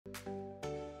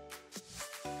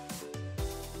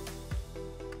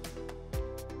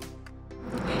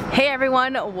Hey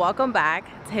everyone, welcome back.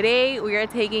 Today we are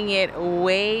taking it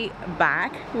way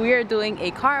back. We are doing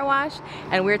a car wash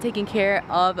and we're taking care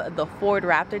of the Ford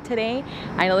Raptor today.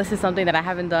 I know this is something that I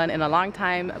haven't done in a long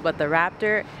time, but the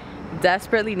Raptor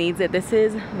desperately needs it. This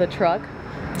is the truck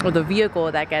or the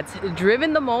vehicle that gets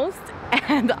driven the most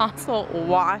and also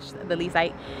washed the least.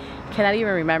 I cannot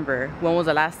even remember when was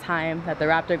the last time that the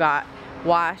Raptor got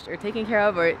washed or taken care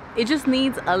of, or it just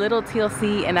needs a little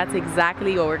TLC, and that's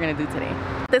exactly what we're gonna do today.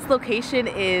 This location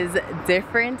is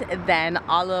different than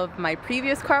all of my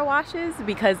previous car washes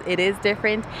because it is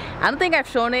different. I don't think I've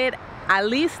shown it, at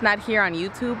least not here on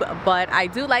YouTube, but I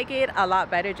do like it a lot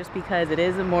better just because it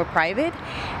is more private,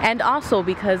 and also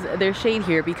because there's shade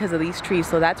here because of these trees,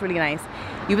 so that's really nice.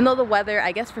 Even though the weather,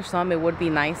 I guess for some it would be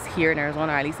nice here in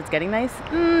Arizona, or at least it's getting nice.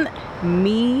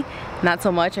 Me, not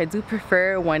so much. I do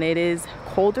prefer when it is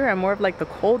colder. I'm more of like the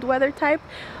cold weather type,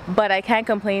 but I can't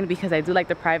complain because I do like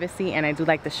the privacy and I do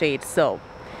like the shade. So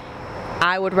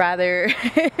I would rather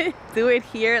do it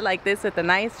here like this with a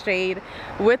nice shade,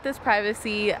 with this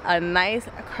privacy, a nice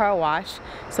car wash.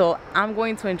 So I'm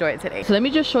going to enjoy it today. So let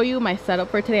me just show you my setup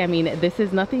for today. I mean, this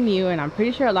is nothing new and I'm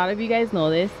pretty sure a lot of you guys know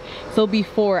this. So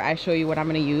before I show you what I'm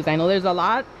gonna use, I know there's a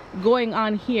lot going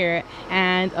on here,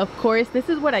 and of course this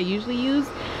is what I usually use.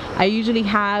 I usually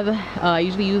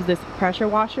use this pressure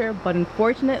washer, but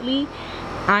unfortunately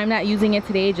I'm not using it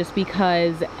today just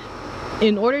because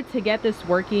in order to get this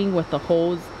working with the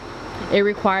hose, it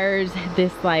requires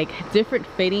this like different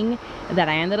fitting that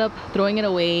I ended up throwing it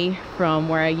away from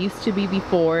where I used to be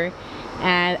before,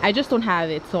 and I just don't have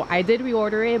it. So I did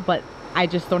reorder it, but I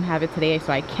just don't have it today,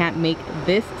 so I can't make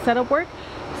this setup work.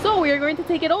 So we are going to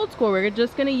take it old school. We're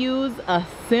just gonna use a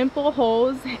simple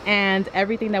hose and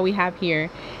everything that we have here.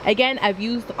 Again, I've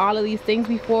used all of these things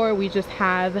before. We just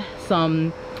have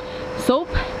some soap,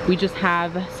 we just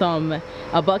have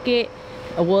a bucket,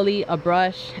 a woolly, a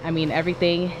brush, I mean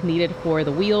everything needed for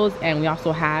the wheels, and we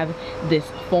also have this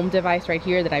foam device right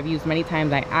here that I've used many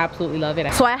times. I absolutely love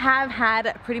it. So I have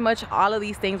had pretty much all of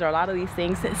these things, or a lot of these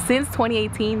things, since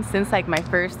 2018, since like my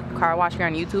first car wash here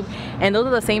on YouTube, and those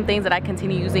are the same things that I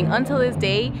continue using until this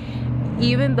day,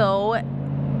 even though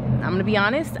I'm gonna be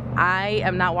honest, I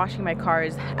am not washing my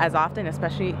cars as often,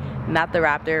 especially not the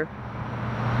Raptor,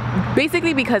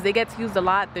 basically because it gets used a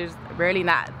lot. There's rarely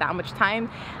not that much time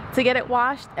to get it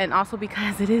washed, and also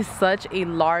because it is such a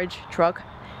large truck,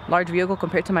 large vehicle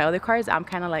compared to my other cars. I'm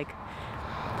kind of like,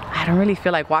 I don't really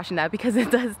feel like washing that because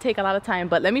it does take a lot of time.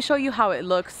 But let me show you how it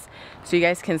looks so you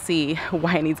guys can see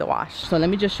why it needs a wash. So let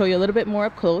me just show you a little bit more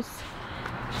up close.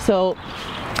 So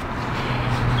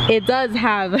it does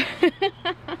have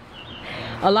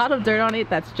a lot of dirt on it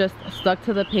that's just stuck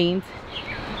to the paint.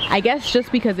 I guess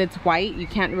just because it's white, you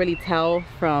can't really tell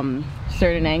from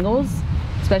certain angles,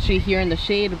 especially here in the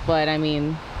shade. But I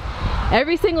mean,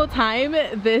 every single time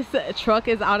this truck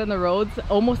is out on the roads,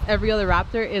 almost every other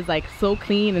Raptor is like so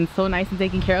clean and so nice and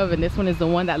taken care of, and this one is the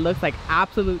one that looks like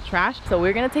absolute trash. So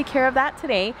we're gonna take care of that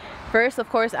today. First, of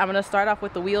course, I'm gonna start off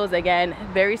with the wheels. Again,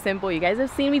 very simple. You guys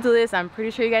have seen me do this. I'm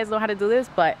pretty sure you guys know how to do this,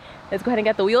 but let's go ahead and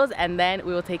get the wheels and then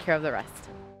we will take care of the rest.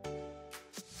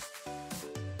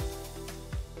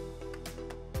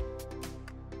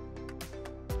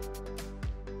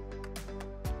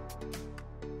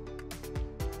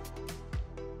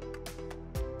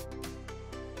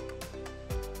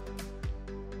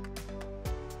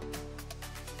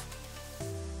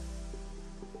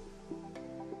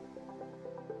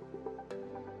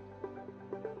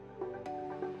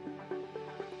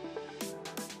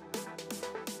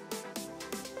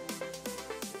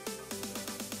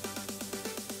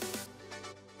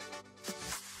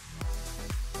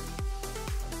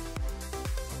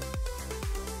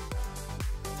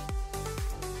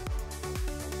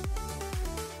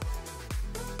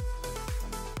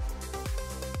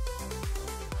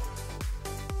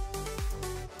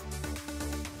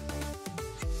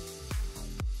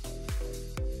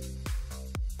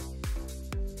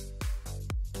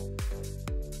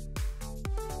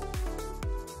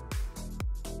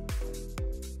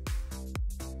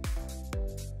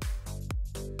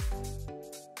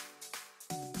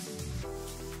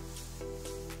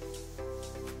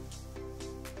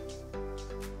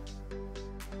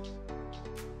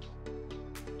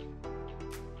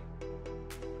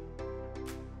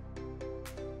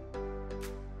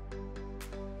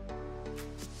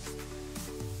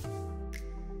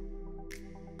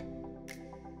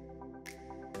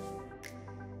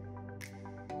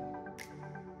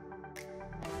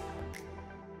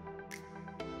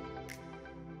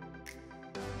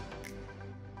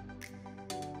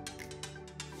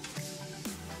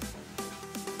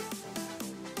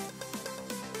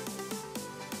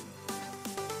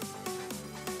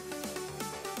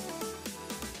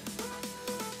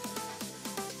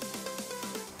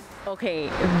 Okay,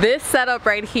 this setup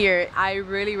right here, I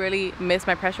really miss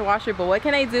my pressure washer, but what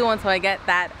can I do until I get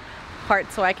that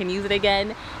part so I can use it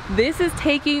again? This is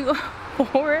taking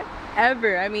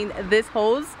forever. I mean, this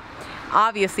hose,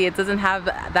 obviously it doesn't have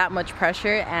that much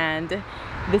pressure, and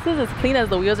this is as clean as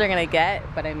the wheels are gonna get,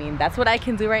 but I mean, that's what I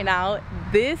can do right now.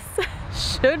 This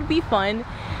should be fun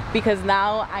because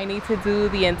now I need to do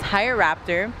the entire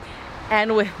Raptor.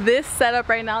 And with this setup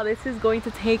right now, this is going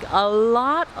to take a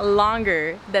lot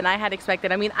longer than I had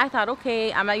expected. I mean, I thought,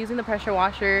 okay, I'm not using the pressure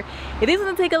washer. It is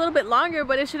gonna take a little bit longer,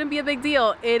 but it shouldn't be a big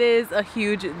deal. It is a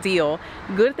huge deal.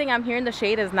 Good thing I'm here in the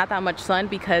shade, is not that much sun,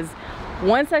 because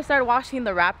once I start washing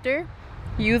the Raptor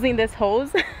using this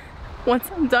hose,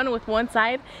 once I'm done with one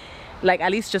side, like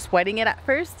at least just wetting it at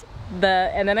first,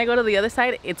 and then I go to the other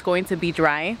side, it's going to be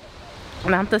dry.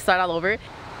 And I have to start all over.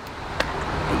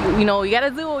 You know, you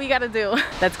gotta do what you gotta do.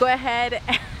 Let's go ahead.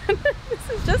 And this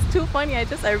is just too funny. I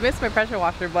miss my pressure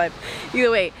washer, but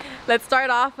either way, let's start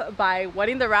off by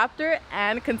wetting the Raptor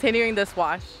and continuing this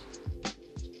wash.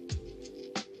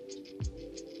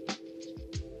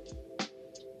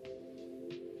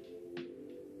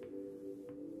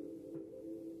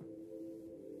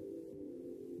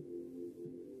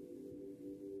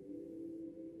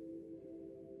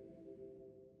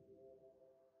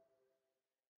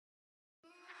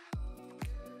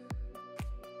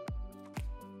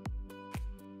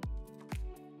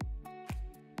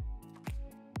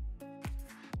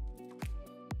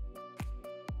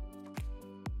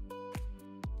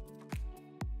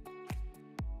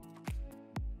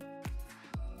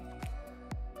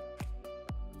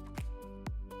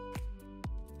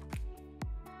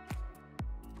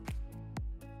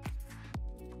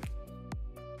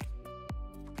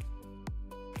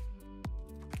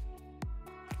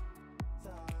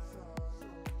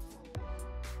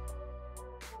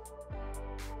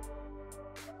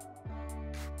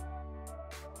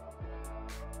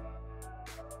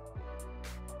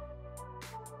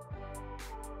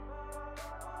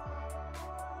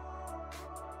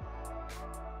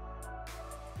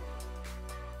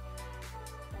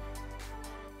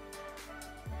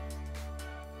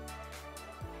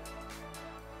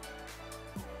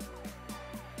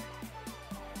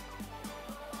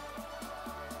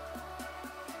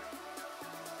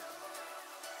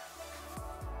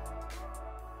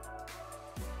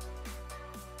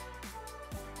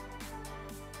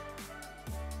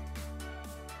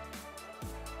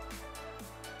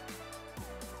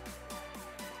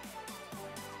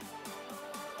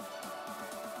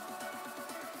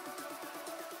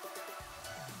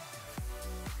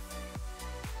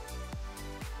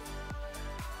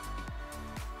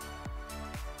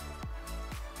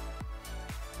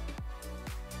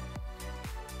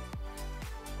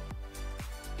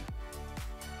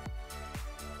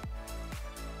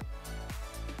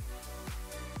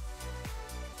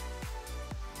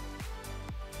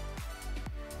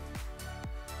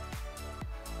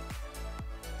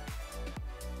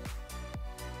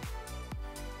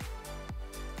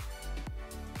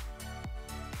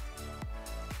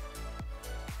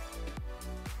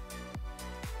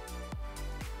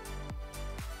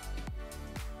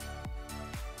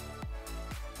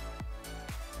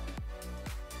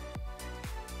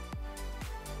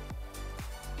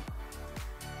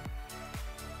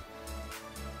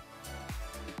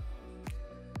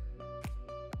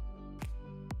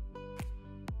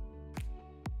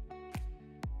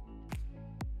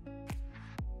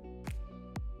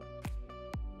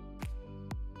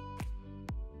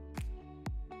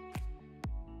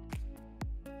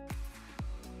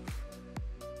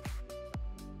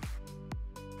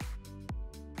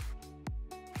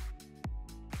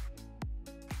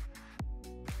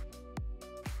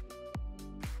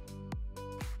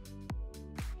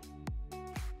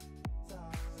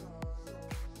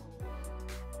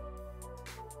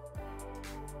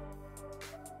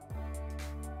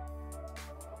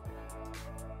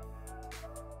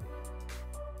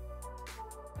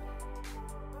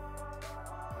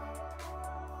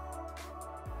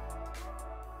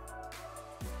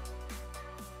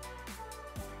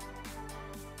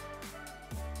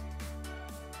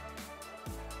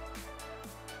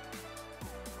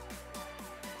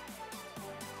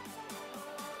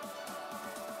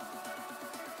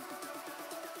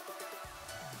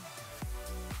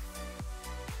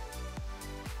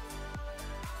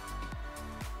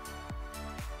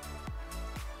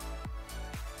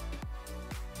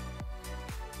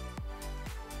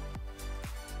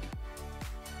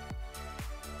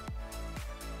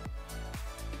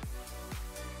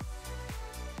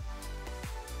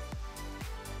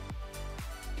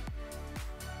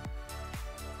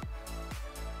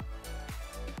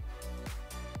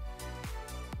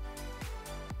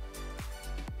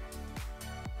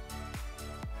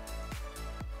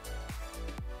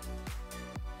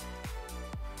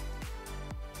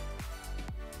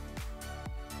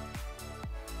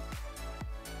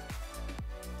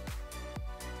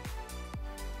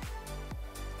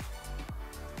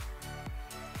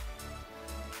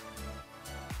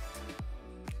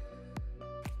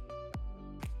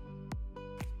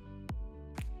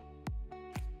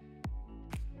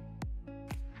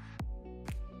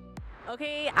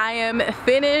 Okay, I am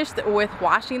finished with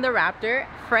washing the Raptor.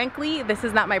 Frankly, this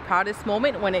is not my proudest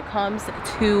moment when it comes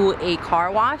to a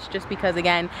car wash, just because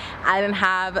again, I didn't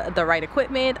have the right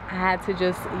equipment. I had to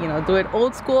just, you know, do it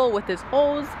old school with this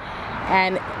hose,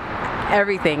 and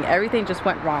everything just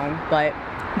went wrong. But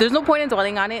there's no point in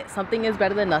dwelling on it. Something is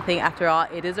better than nothing. After all,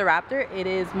 it is a Raptor. It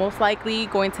is most likely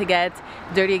going to get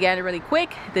dirty again really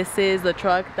quick. This is the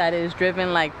truck that is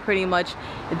driven like pretty much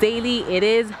daily. It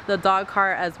is the dog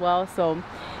car as well, so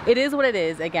it is what it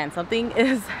is. Again, something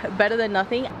is better than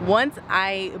nothing. Once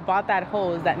I bought that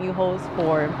hose, that new hose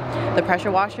for the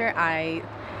pressure washer,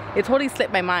 it totally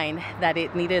slipped my mind that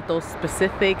it needed those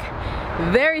specific,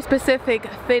 very specific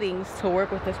fittings to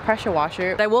work with this pressure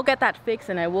washer. But I will get that fixed,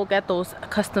 and I will get those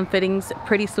custom fittings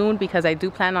pretty soon, because I do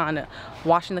plan on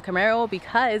washing the Camaro,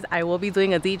 because I will be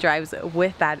doing a D-drives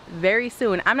with that very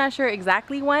soon. I'm not sure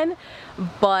exactly when,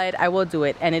 but I will do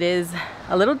it, and it is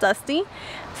a little dusty,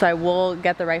 so I will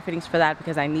get the right fittings for that,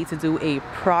 because I need to do a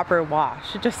proper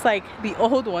wash, just like the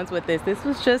old ones with this. This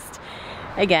was just,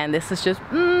 again, this is just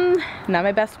not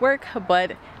my best work,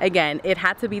 but again, it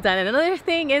had to be done. And another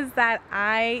thing is that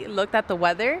I looked at the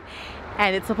weather,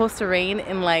 and it's supposed to rain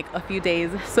in like a few days.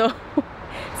 So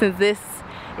since this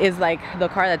is like the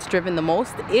car that's driven the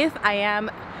most, if I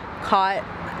am caught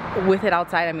with it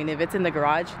outside, I mean, if it's in the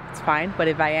garage, it's fine. But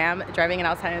if I am driving it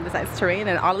outside and it decides to rain,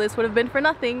 and all of this would have been for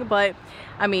nothing. But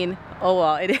I mean, oh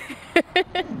well, it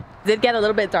did get a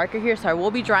little bit darker here, so I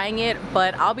will be drying it,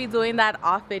 but I'll be doing that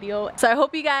off video. So I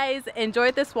hope you guys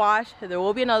enjoyed this wash. There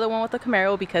will be another one with the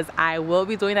Camaro, because I will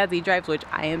be doing that D-drives, which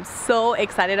I am so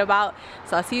excited about.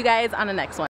 So I'll see you guys on the next one.